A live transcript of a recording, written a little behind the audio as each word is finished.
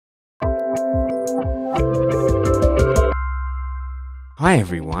Hi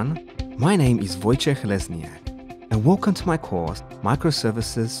everyone, my name is Wojciech Lesniak and welcome to my course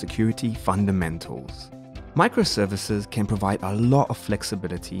Microservices Security Fundamentals. Microservices can provide a lot of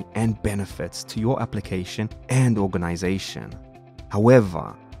flexibility and benefits to your application and organization.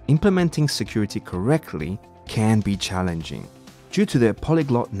 However, implementing security correctly can be challenging due to their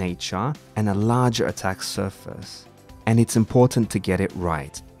polyglot nature and a larger attack surface. And it's important to get it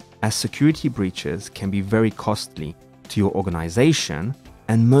right, as security breaches can be very costly to your organization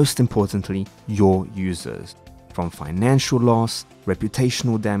and, most importantly, your users, from financial loss,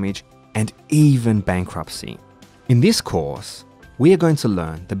 reputational damage, and even bankruptcy. In this course, we are going to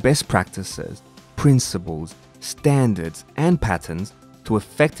learn the best practices, principles, standards, and patterns to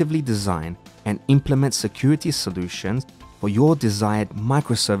effectively design and implement security solutions for your desired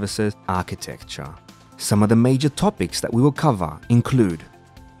microservices architecture. Some of the major topics that we will cover include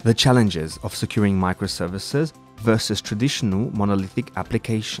the challenges of securing microservices versus traditional monolithic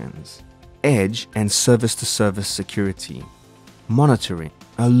applications, edge and service-to-service security, monitoring,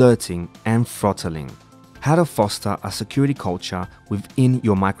 alerting, and throttling, how to foster a security culture within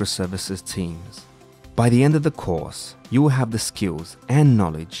your microservices teams. By the end of the course, you will have the skills and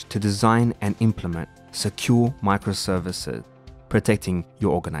knowledge to design and implement secure microservices, protecting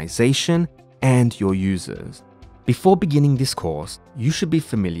your organization and your users. Before beginning this course, you should be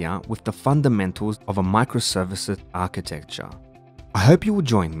familiar with the fundamentals of a microservices architecture. I hope you will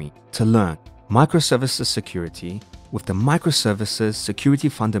join me to learn microservices security with the Microservices Security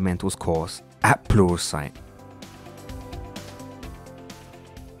Fundamentals course at Pluralsight.